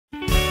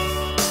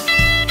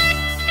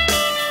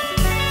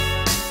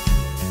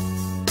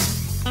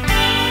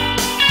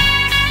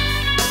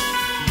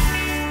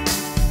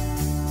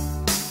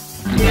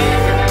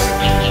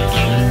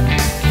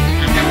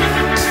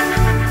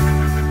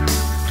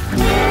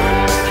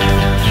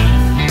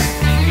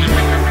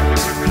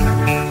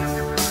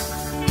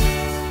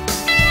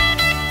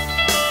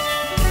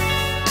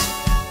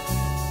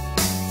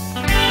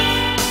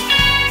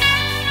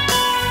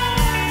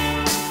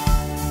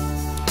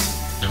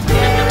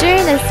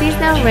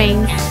seasonal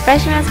rains,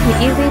 freshmen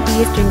can easily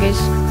be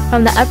distinguished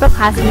from the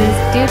upperclassmen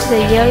due to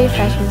the yearly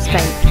freshman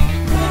strike.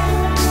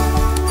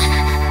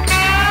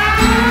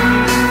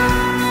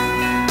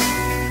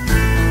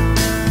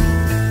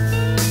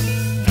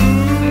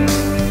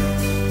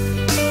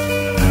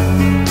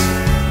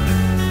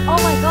 Oh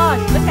my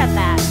gosh, look at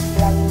that!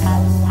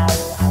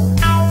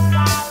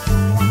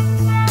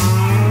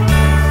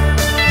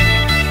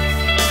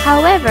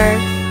 However,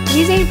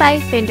 using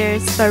bike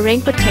fenders for rain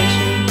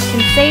protection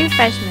can save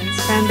freshmen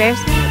from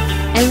embarrassment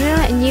and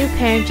ruin a new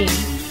pair of jeans.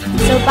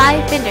 So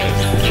buy fenders.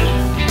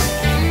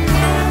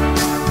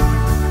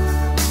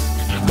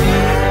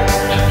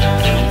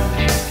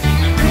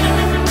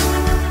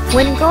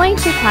 When going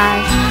to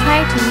class,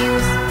 try to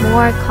use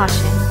more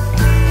caution.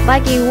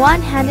 Biking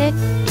one-handed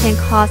can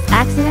cause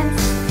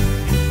accidents,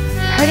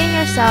 hurting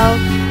yourself,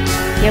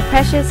 your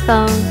precious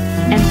phone,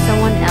 and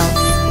someone else.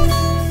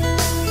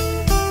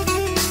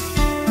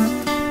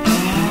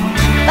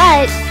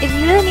 But if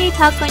you really need to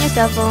talk on your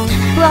cell phone,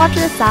 pull off to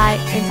the side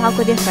and talk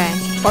with your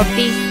friends, or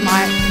be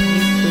smart and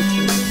use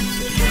Bluetooth.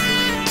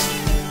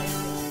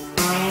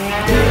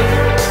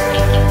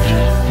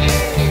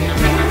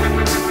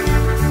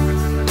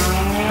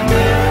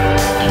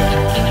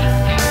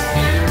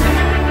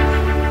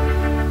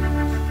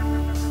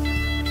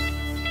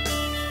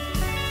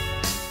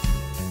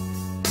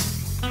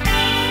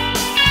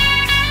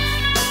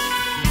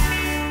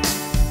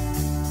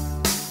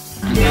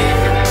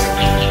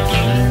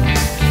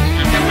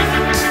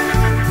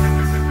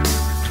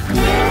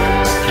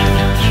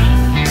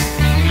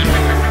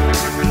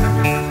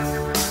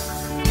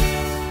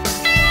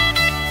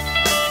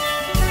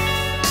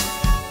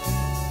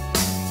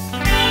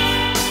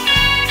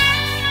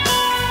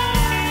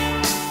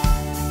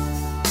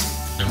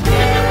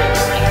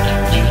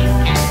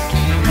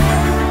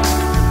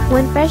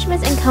 When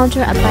freshmen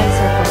encounter a bike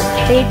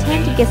circle, they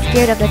tend to get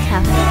scared of the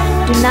traffic.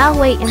 Do not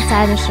wait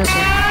inside the circle.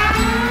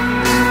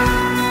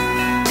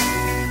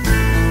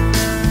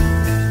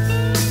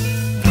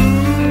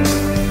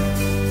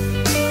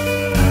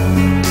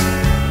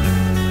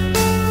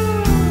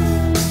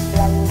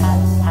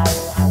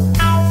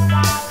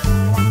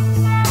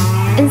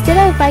 Instead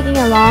of biking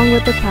along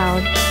with the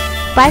crowd,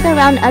 bike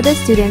around other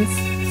students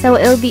so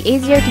it will be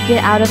easier to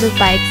get out of the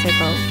bike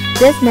circle.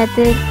 This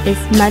method is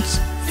much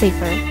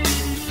safer.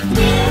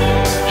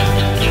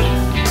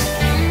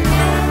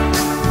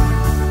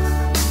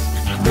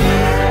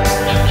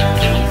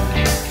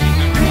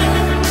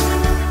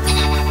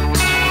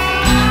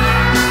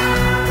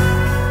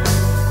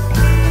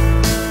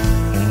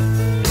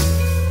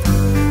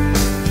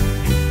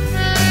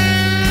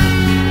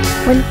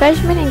 When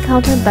freshmen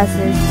encounter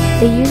buses,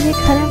 they usually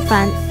cut in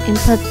front and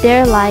put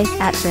their life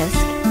at risk.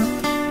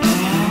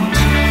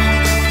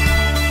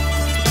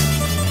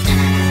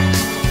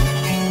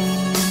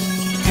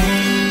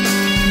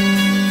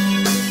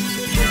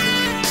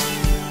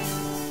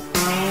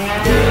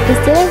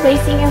 Instead of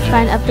racing in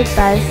front of the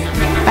bus,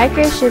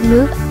 bikers should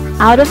move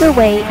out of the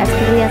way as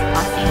quickly as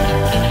possible.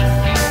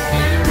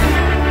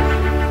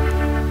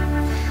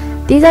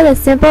 These are the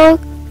simple,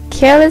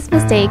 careless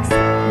mistakes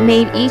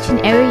made each and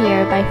every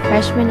year by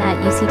freshmen at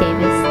UC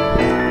Davis.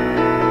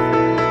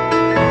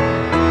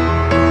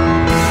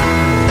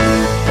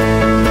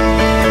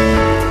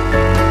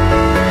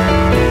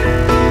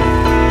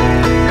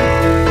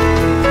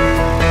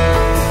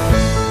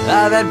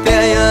 I've had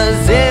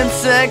failures in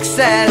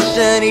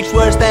succession, each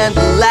worse than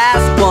the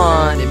last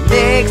one. It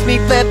makes me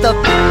flip the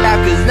out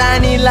cause I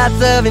need lots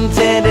of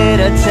intended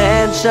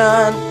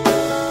attention.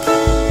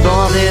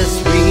 For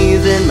this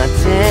reason my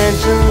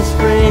tension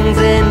springs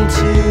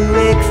into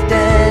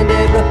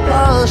extended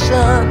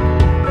repulsion.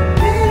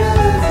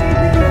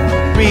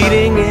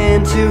 Reading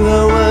into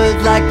her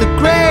words like the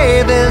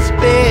gravest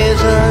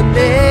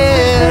visionary.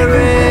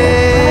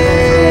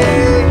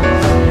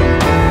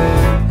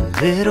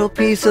 Little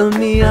piece of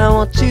me I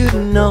want you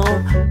to know.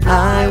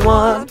 I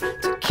want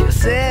to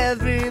kiss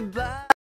everybody.